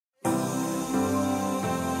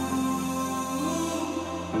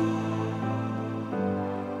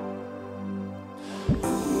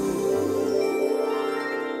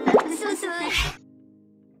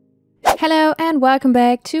welcome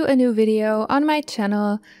back to a new video on my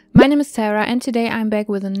channel. My name is Sarah and today I'm back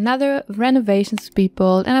with another renovation speed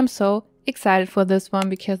build, and I'm so excited for this one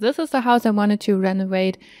because this is the house I wanted to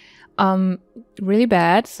renovate really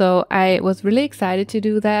bad, so I was really excited to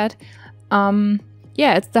do that.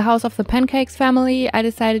 Yeah, it's the house of the Pancakes family. I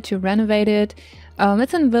decided to renovate it.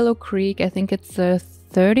 It's in Willow Creek. I think it's a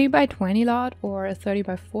 30 by 20 lot or a 30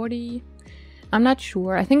 by 40. I'm not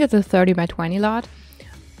sure. I think it's a 30 by 20 lot.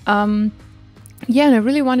 Yeah, and I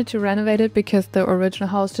really wanted to renovate it because the original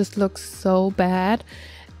house just looks so bad.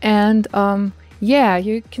 And yeah,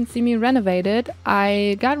 you can see me renovate it.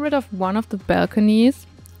 I got rid of one of the balconies.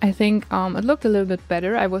 I think it looked a little bit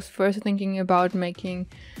better. I was first thinking about making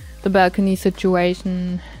the balcony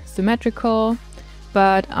situation symmetrical,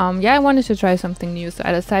 but yeah, I wanted to try something new, so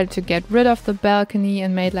I decided to get rid of the balcony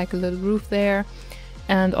and made like a little roof there,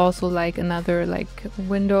 and also like another like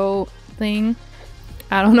window thing.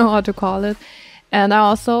 I don't know how to call it. And I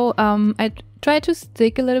also I tried to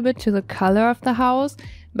stick a little bit to the color of the house,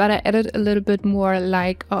 but I added a little bit more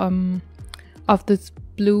like of this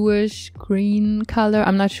bluish green color.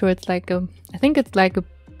 I'm not sure, it's like a, I think it's like a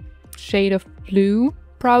shade of blue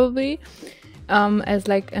probably, as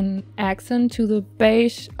like an accent to the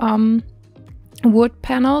beige wood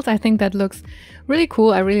panels. I think that looks really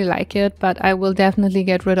cool. I really like it, but I will definitely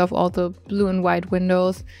get rid of all the blue and white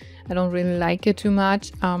windows. I don't really like it too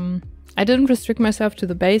much. I didn't restrict myself to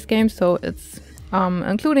the base game, so it's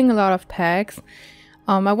including a lot of packs.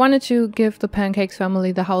 I wanted to give the Pancakes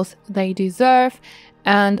family the house they deserve,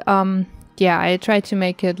 and yeah, I tried to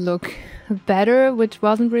make it look better, which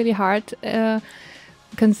wasn't really hard,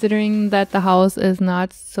 considering that the house is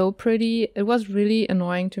not so pretty. It was really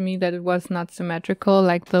annoying to me that it was not symmetrical,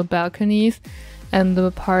 like the balconies and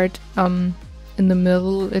the part in the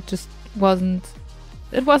middle. It just wasn't.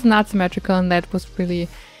 It was not symmetrical, and that was really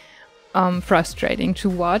frustrating to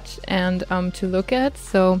watch and to look at.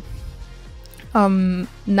 So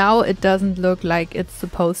now it doesn't look like it's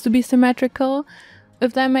supposed to be symmetrical,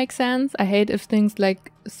 if that makes sense. I hate if things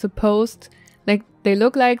like supposed, like they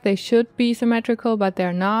look like they should be symmetrical but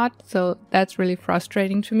they're not, so that's really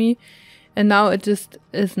frustrating to me. And now it just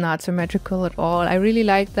is not symmetrical at all. I really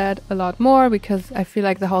like that a lot more because I feel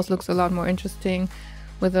like the house looks a lot more interesting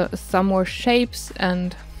with some more shapes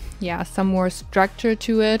and yeah, some more structure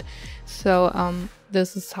to it. So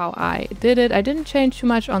this is how I did it. I didn't change too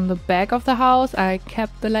much on the back of the house. I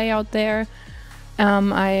kept the layout there.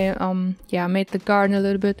 I yeah, made the garden a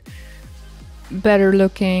little bit better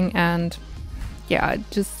looking, and yeah,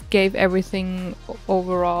 just gave everything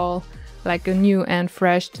overall like a new and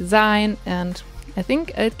fresh design, and I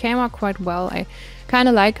think it came out quite well. I kind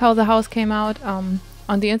of like how the house came out.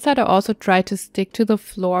 On the inside I also tried to stick to the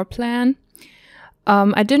floor plan.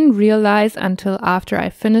 I didn't realize until after I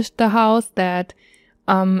finished the house that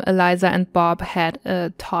Eliza and Bob had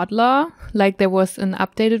a toddler. Like there was an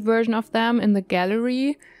updated version of them in the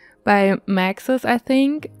gallery by Max's, I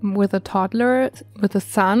think, with a toddler, with a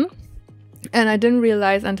son. And I didn't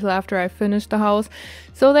realize until after I finished the house.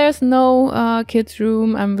 So there's no kids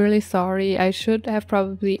room. I'm really sorry. I should have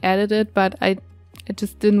probably added it, but I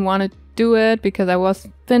just didn't want to do it because I was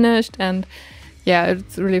finished, and yeah,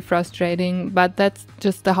 it's really frustrating. But that's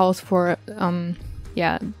just the house for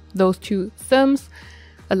yeah, those two Sims,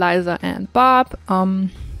 Eliza and Bob. From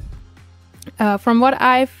what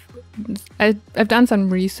I've done some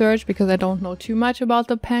research because I don't know too much about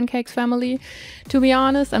the Pancakes family. To be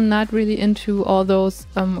honest, I'm not really into all those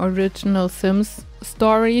original Sims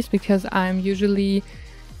stories because I'm usually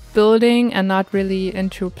building and not really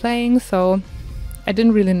into playing, so I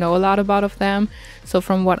didn't really know a lot about them. So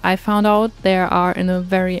from what I found out, they are in a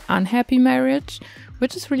very unhappy marriage,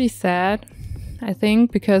 which is really sad, I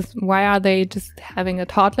think, because why are they just having a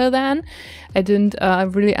toddler then? I didn't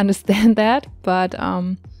really understand that, but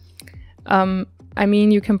I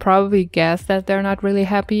mean, you can probably guess that they're not really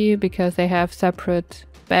happy because they have separate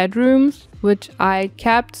bedrooms, which I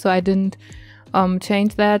kept, so I didn't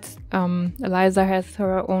change that. Eliza has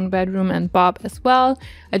her own bedroom and Bob as well.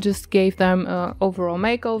 I just gave them an overall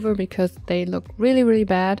makeover because they look really, really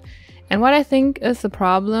bad. And what I think is the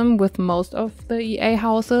problem with most of the EA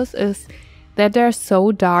houses is that they're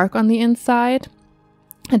so dark on the inside.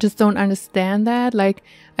 I just don't understand that. Like,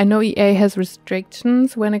 I know EA has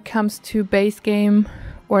restrictions when it comes to base game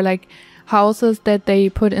or like houses that they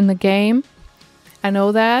put in the game. I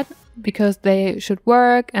know that because they should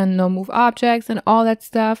work and no move objects and all that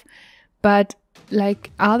stuff. But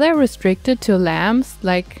like, are they restricted to lamps?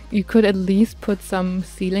 Like, you could at least put some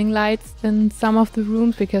ceiling lights in some of the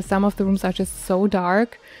rooms because some of the rooms are just so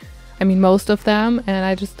dark. I mean, most of them, and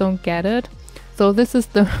I just don't get it. So this is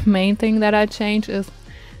the main thing that I changed, is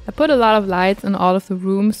I put a lot of lights in all of the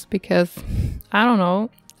rooms because, I don't know,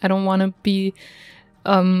 I don't want to be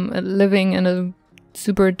living in a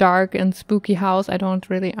super dark and spooky house. I don't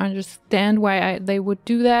really understand why they would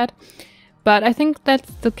do that. But I think that's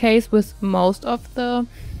the case with most of the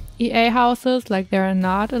EA houses. Like, there are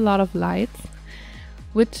not a lot of lights,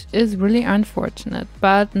 which is really unfortunate.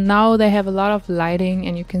 But now they have a lot of lighting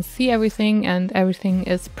and you can see everything, and everything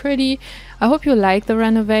is pretty. I hope you like the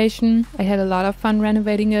renovation. I had a lot of fun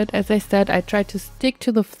renovating it. As I said, I tried to stick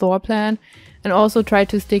to the floor plan and also tried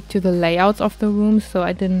to stick to the layouts of the rooms, so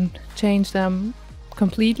I didn't change them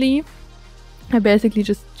completely. I basically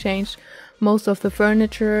just changed most of the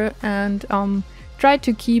furniture and tried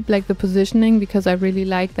to keep like the positioning, because I really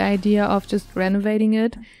like the idea of just renovating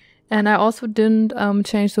it. And I also didn't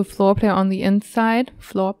change the floor plan on the inside.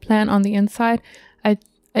 I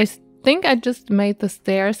think I just made the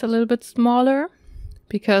stairs a little bit smaller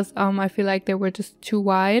because I feel like they were just too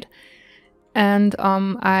wide. And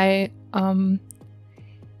I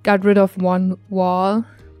got rid of one wall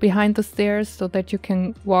behind the stairs so that you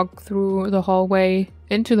can walk through the hallway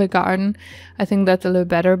into the garden. I think that's a little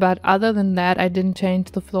better, but other than that, I didn't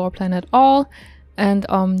change the floor plan at all. And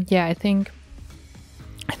yeah, I think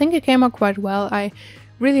it came out quite well. I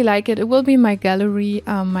really like it. It will be my gallery.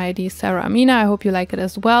 My ID is SarahAmina. I hope you like it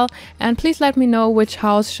as well. And please let me know which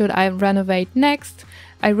house should I renovate next.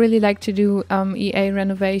 I really like to do EA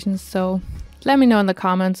renovations, so let me know in the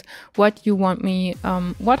comments what house you want me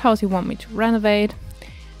to renovate,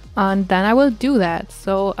 and then I will do that.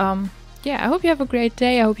 So yeah, I hope you have a great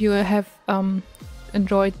day. I hope you have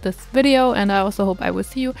enjoyed this video, and I also hope I will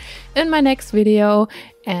see you in my next video,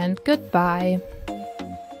 and goodbye.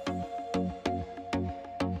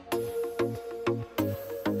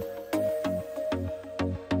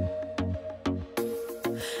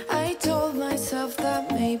 I told myself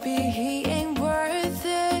that maybe he ain't worth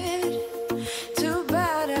it. Too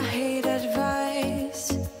bad I hate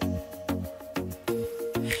advice.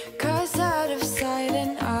 'Cause out of sight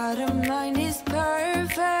and out of mind is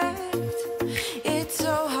perfect. It's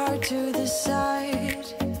so hard to decide.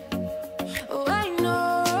 Oh, I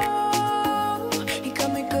know he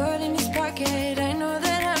got me good in his pocket. I know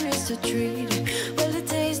that I'm just a treat. Well, the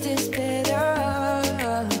taste is better.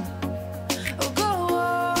 Oh, go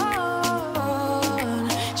on,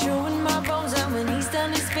 chewing my bones out when he's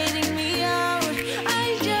done is spitting me out. I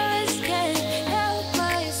just can't help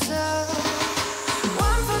myself.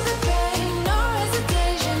 One for the pain, no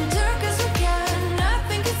hesitation. Took us we can,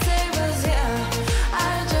 nothing can save us, yeah.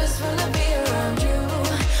 I just wanna be around you.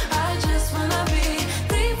 I just wanna be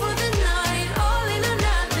free for the night, all in or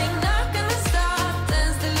nothing. Not gonna stop,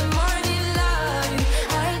 dance till the morning light.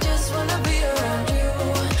 I just wanna be around you.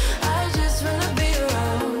 I just wanna be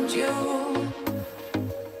around you.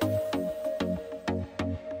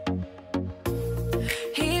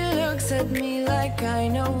 He looks at me like I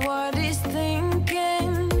know what he's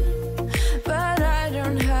thinking, but I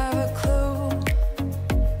don't have a clue.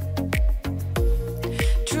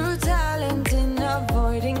 True talent in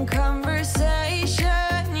avoiding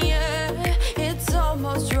conversation, yeah. It's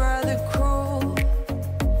almost rather cruel.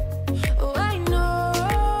 Oh, I know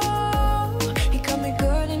he got me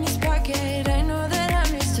good in his pocket. I know that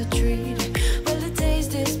I'm just a treat. Well, the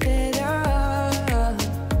taste is better.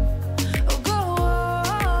 Oh, go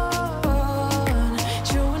on,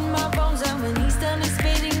 chewing my bones out when he's done is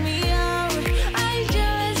spitting me out. I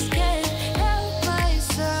just can't help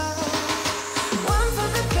myself. One for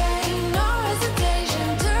the pain, no hesitation.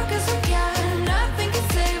 Took us we can, nothing can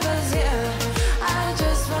save us, yeah. I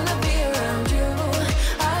just wanna be around you.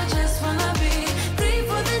 I just wanna be free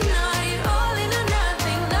for the night, all in or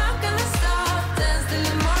nothing. Not gonna stop, dance till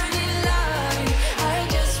the morning light. I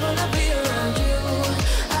just wanna be around you.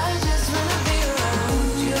 I just wanna be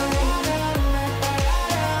around you.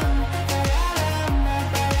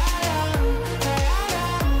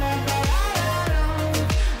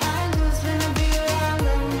 I just wanna be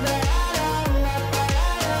around them.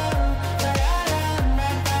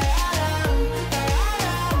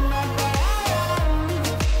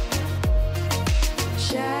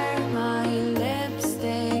 Share my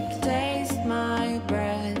lipstick, taste my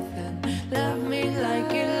breath, and love me like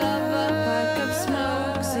you love a pack of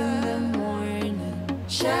smokes in the morning.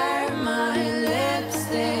 Share my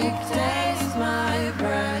lipstick, taste my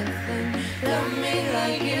breath, and love me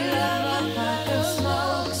like you love a pack of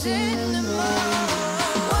smokes in the morning.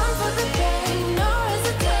 One for the pain, no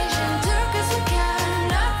hesitation. Took us we can,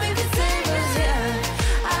 nothing can save us, yeah.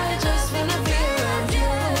 I just wanna be around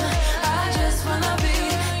you. I just wanna be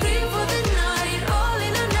free for the night, all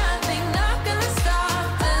in or nothing. Not gonna stop,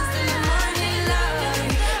 dance till the morning light.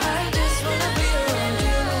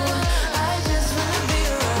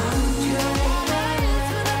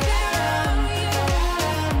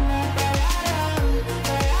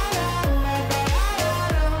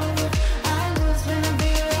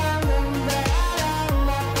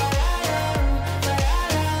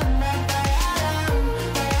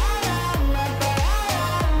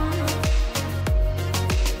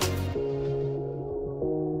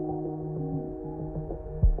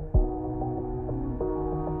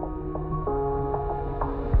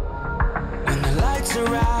 lights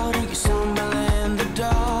are out and you stumble in the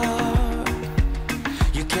dark.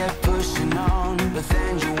 You kept pushing on, but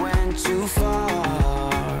then you went too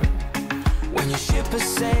far. When your ship has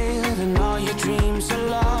sailed and all your dreams are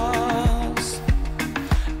lost,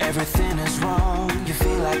 everything is wrong, you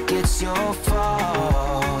feel like it's your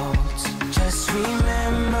fault. Just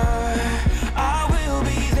remember, I will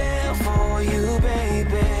be there for you, baby.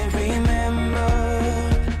 Remember,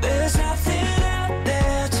 there's nothing out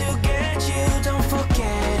there to get you, don't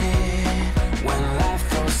forget it. When life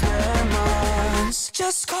throws lemons,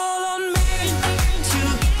 just call on me to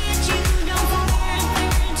get you, don't forget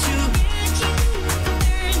to get you,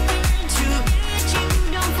 to get you,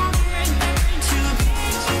 don't forget to get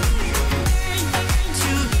you,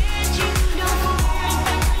 to get you, don't forget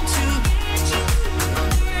to get you,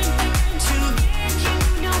 to get you,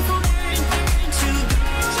 don't forget to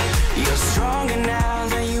get you. You're stronger now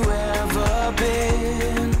than you ever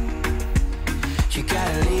been. You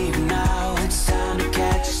gotta leave now, it's time to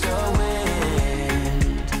catch the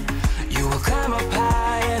wind. You will climb up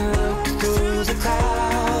high and look through the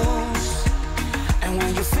clouds, and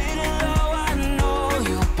when you're feeling low, I know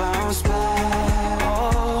you'll bounce back.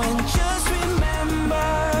 Oh, and just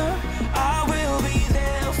remember, I will be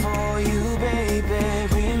there for you, baby.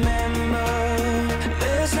 Remember,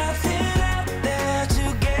 there's nothing out there to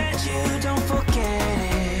get you, don't forget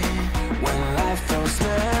it. When life throws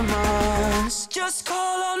lemons, just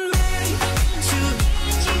call on me to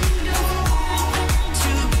get you, don't forget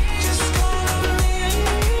to just call on me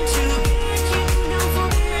to get you, don't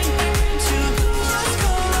forget to just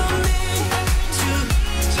call on me to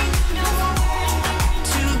get you, don't forget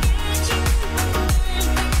to get you,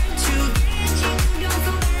 to get you, don't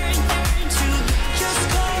forget to just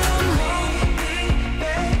call on me,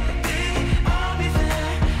 baby, I'll be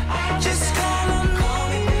there. Just call on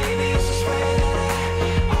me, baby, so swear that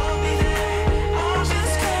I'll be there. I'll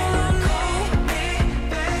just call on me,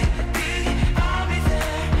 baby, I'll be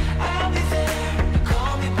there. I'll be there.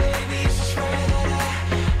 Call me, baby, so swear that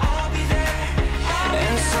I'll be there.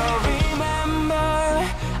 And so remember,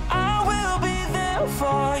 I will be there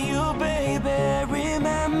for you, baby.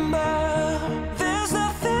 Remember, there's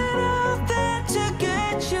nothing out there to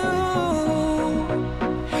get you.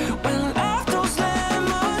 When life throws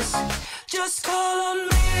lemons, just call on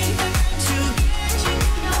me to get you,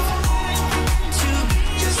 don't forget to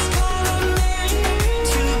just call on me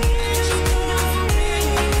to get you, don't forget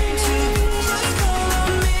to just call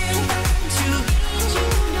on me to get you,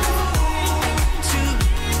 don't forget to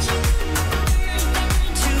get you,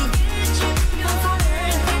 to get you, don't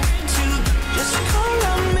forget to just call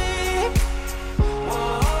on me.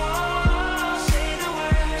 Whoa, say the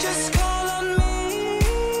word. Just call on me.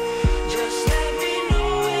 Just let me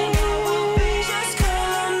know and I will be. Just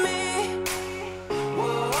call on me.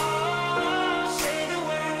 Whoa, say the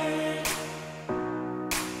word.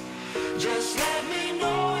 Just let me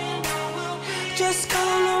know and I will be. Just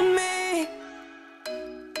call on me.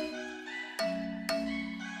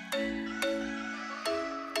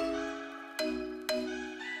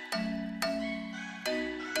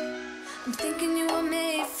 I'm thinking you were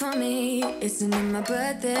made for me. Isn't it my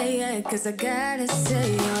birthday yet? Cause I gotta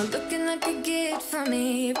say, you're looking like a gift for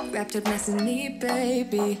me. Wrapped up nice and neat,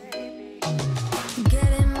 baby.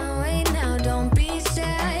 Get in my way now, don't be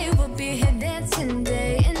shy. We'll be here dancing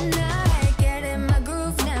day and night. Get in my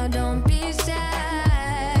groove now, don't be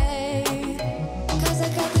shy. Cause I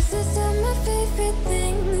got this list of my favorite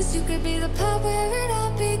things. You could be the part where it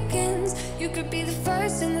all begins. You could be the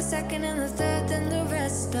first and the second and the third and the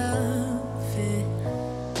rest of it.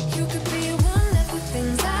 You could be one of the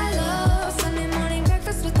things I love. Sunday morning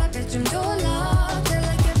breakfast with my bedroom door locked. I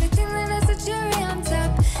like everything that has a cherry on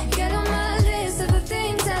top. Get on my list of the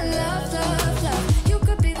things I love, love, love. You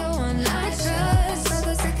could be the one I trust. All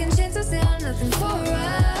the second chances, they are nothing for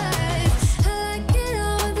us. I like it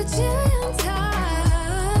all with the cherry on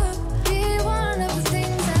top. Be one of the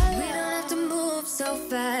things I love. We don't have to move so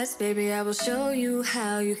fast, baby, I will show you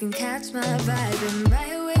how you can catch my vibe. And right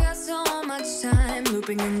here we got so much time,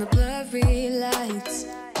 looping in the blurry lights.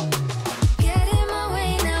 Get in my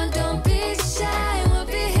way now, don't be shy. We'll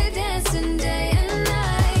be here dancing day and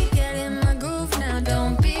night. Get in my groove now,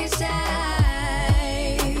 don't be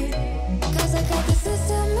shy. Cause I got this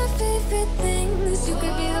list of my favorite things. You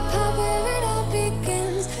could be the part where it all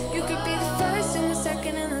begins. You could be the first and the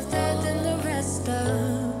second and the third and the rest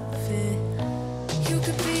of it. You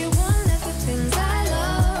could be one of the things I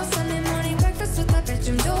love. Sunday morning breakfast with my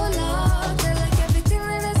bedroom door locked. I like everything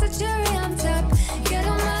that has a cherry on top. Get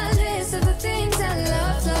on my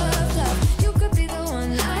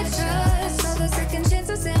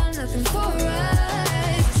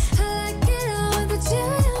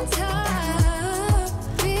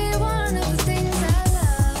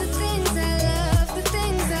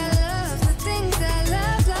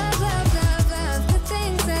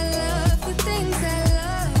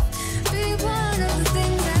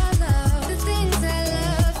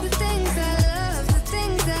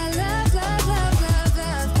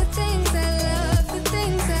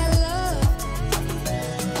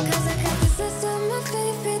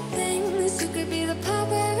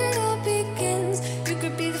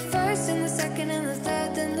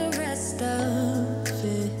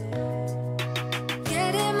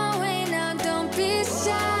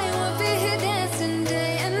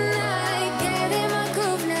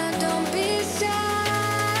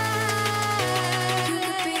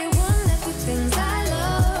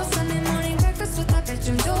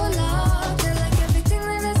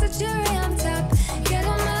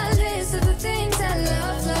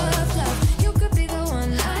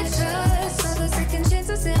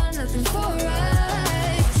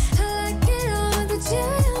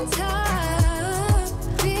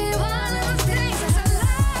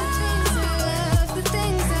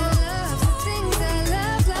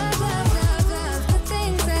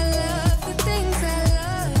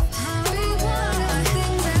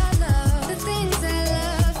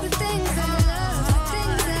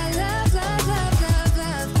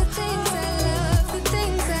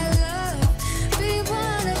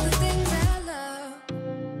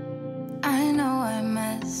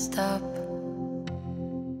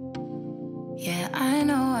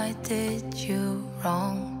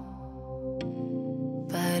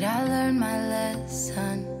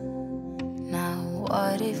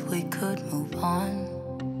What if we could move on?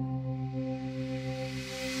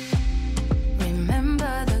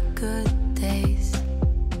 Remember the good days.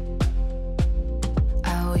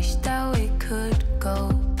 I wish that we could go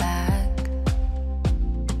back.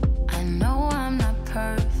 I know I'm not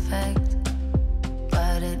perfect,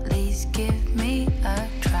 but at least give me a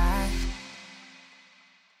try.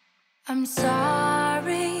 I'm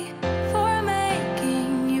sorry for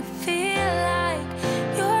making you feel like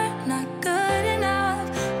you're not good enough,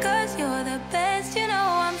 'cause you're the best, you know.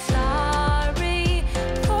 I'm sorry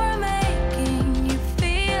for making you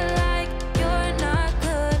feel like you're not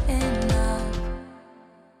good enough.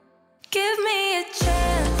 Give me a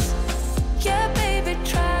chance, yeah baby,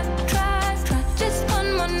 try, try, try. Just one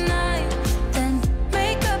more night, then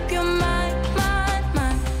make up your mind, mind,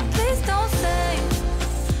 mind. Please don't say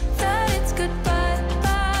that it's goodbye,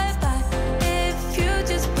 bye, bye. If you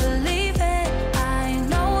just believe it, I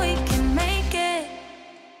know we can make it.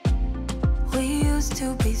 We used to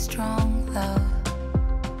be strong, love.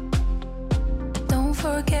 Don't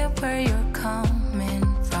forget where you're coming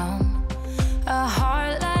from. A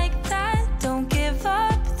heart like that don't give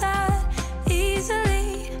up that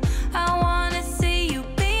easily. I wanna see you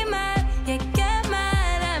be mad, yeah, get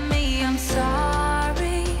mad at me. I'm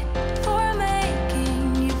sorry for making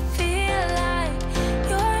you feel like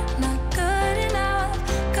you're not good enough,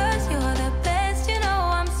 'cause you're the best, you know.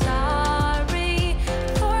 I'm sorry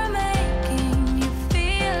for making you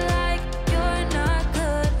feel like you're not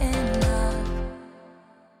good enough.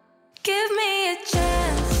 Give me a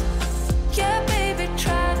chance, yeah baby,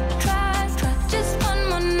 try, try, try. Just one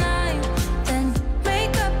more night, then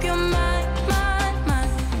make up your mind, mind,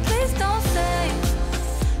 mind. Please don't say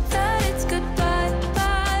that it's goodbye,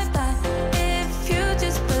 bye, bye. If you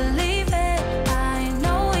just believe it, I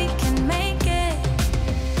know we can make it.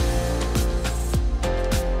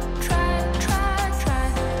 Try, try, try.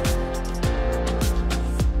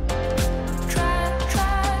 Try,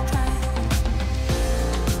 try, try.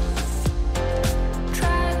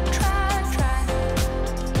 Try, try, try.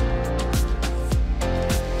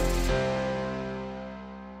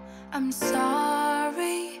 I'm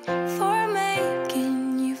sorry for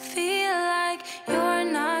making you feel like you're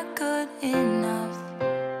not good enough.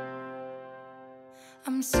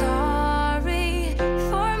 I'm sorry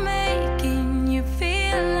for making you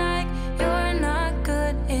feel like you're not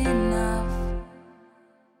good enough.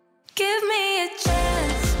 Give me a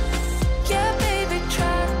chance, yeah baby,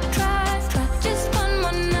 try, try, try. Just one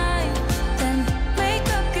more night, then make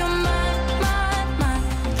up your mind, mind, mind.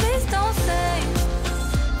 Please don't say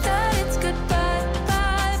that it's goodbye,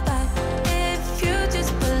 bye, bye. If you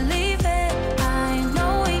just believe it, I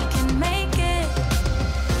know we can make it.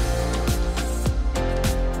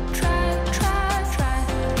 Try, try, try.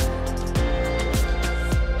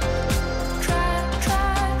 Try,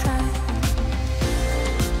 try, try.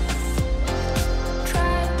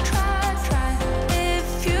 Try, try, try. If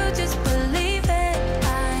you just believe it,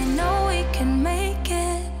 I know we can make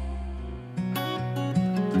it.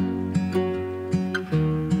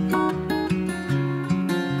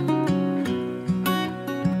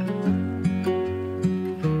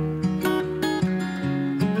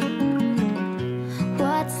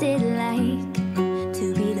 What's it like to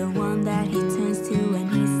be the one that he turns to when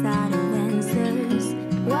he's out of answers?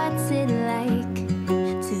 What's it like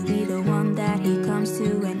to be the one that he comes to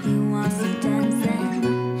when he wants to dance? And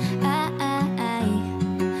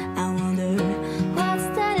I wonder what's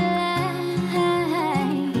that like?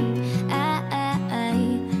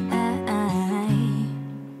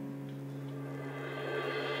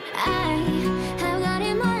 I have got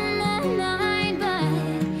him on my mind, but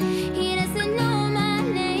he doesn't know my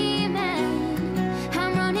name, and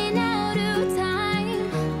I'm running out of time.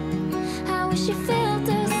 I wish you felt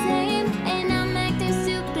the same, and I'm acting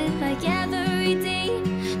stupid like every day.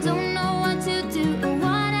 Don't know what to do or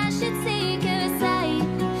what I should say, 'cause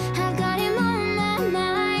I've got him on my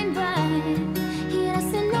mind, but he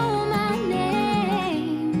doesn't know my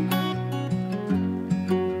name.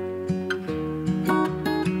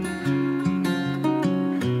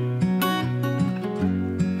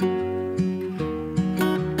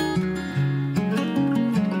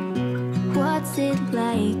 What's it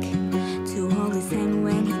like to hold his hand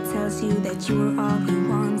when he tells you that you're all he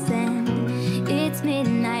wants? And it's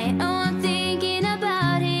midnight, oh I'm thinking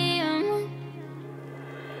about him.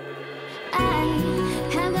 I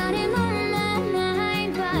have got him on my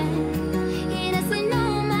mind, but he doesn't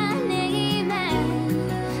know my name,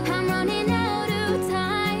 and I'm running out of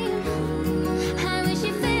time. I wish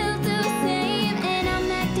you felt the same, and I'm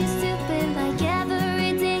acting stupid like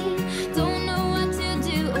every day. Don't know what to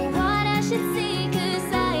do or what I should say, 'cause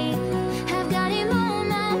I have got him on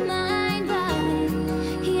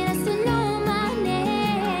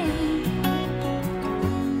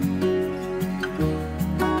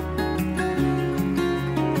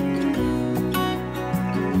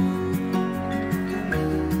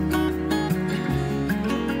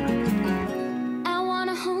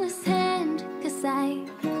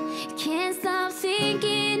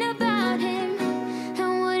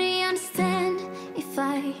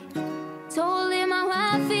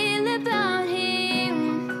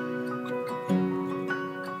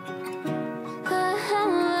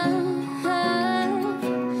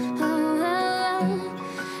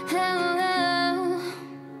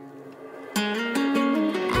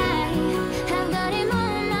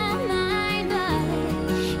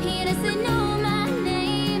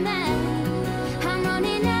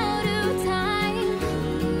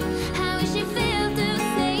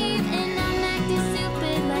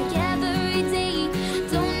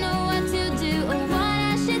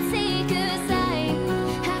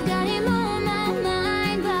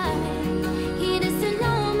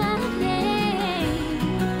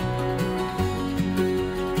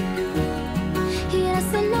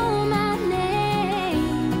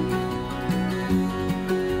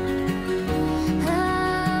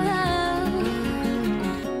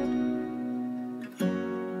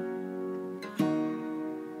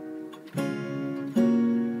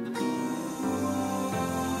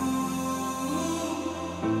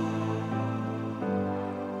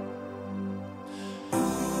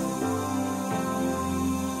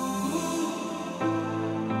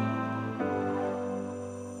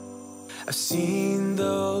I've seen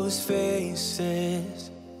those faces,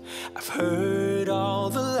 I've heard all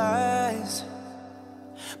the lies,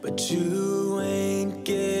 but you ain't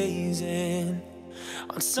gazing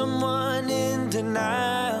on someone in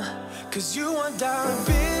denial. 'Cause you want dollar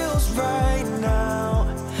bills right now,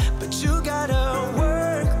 but you gotta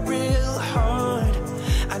work real hard.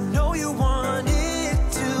 I know you want it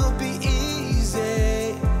to be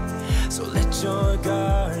easy, so let your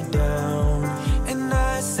guard down. And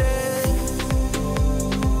I said,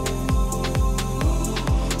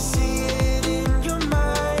 see it in your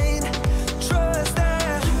mind, trust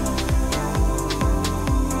that,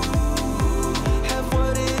 have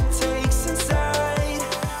what it takes inside,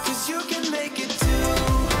 'cause you can make it too.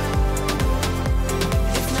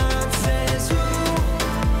 If not says who,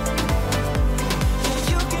 yeah,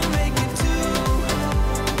 you can make it too.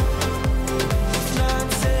 If not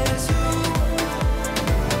says who,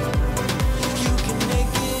 you can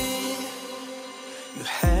make it. You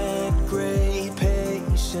had great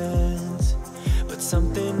patience, but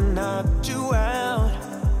something knocked you out.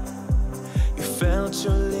 You felt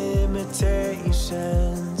your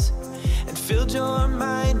limitations and filled your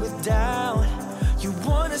mind with doubt. You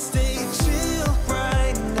wanna stay chill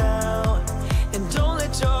right now, and don't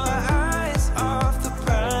let your eyes off the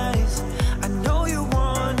prize. I know you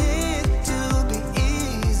want it to be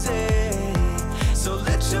easy, so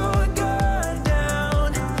let your guard down.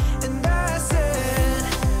 And I said,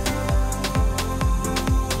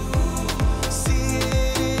 see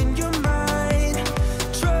it in your mind,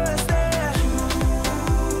 trust that,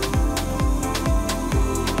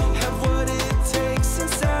 have what it takes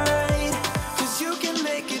inside, 'cause you can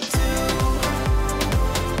make it too.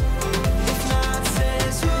 If not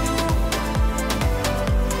says who,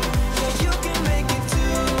 yeah, you can make it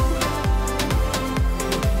too.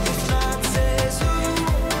 If not says who,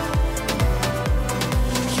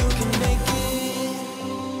 you can make it.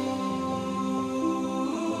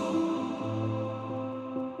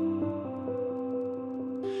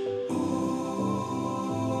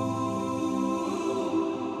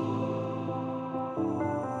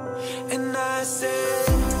 And I said,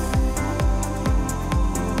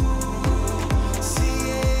 see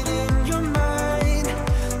it in your mind,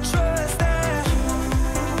 trust that,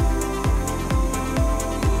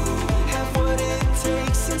 have what it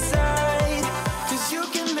takes inside, 'cause you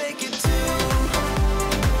can make it too.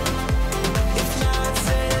 If not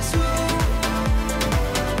says who,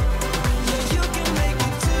 yeah, you can make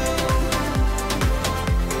it too.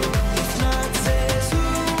 If not says who,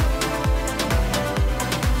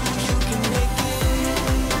 you can make it.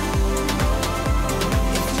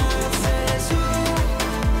 If not says who,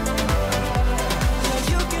 yeah,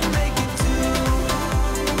 you can make it too.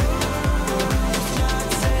 If not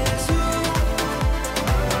says who,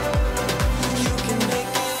 you can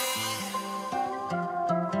make it.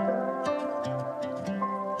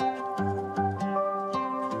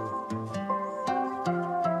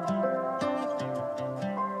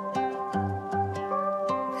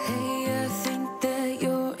 Hey, I think that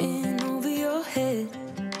you're in over your head.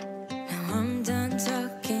 Now I'm done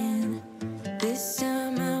talking. This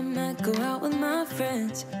time I might go out with my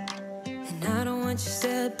friends, and I don't want your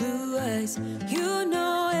sad blue eyes. You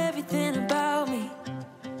know everything about me,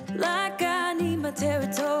 like I need my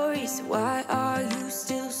territory. So why are you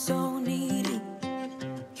still so needy?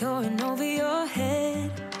 You're in over your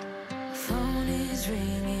head. Phone is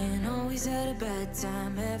ringing, always at a bad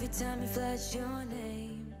time. Every time you flash your name.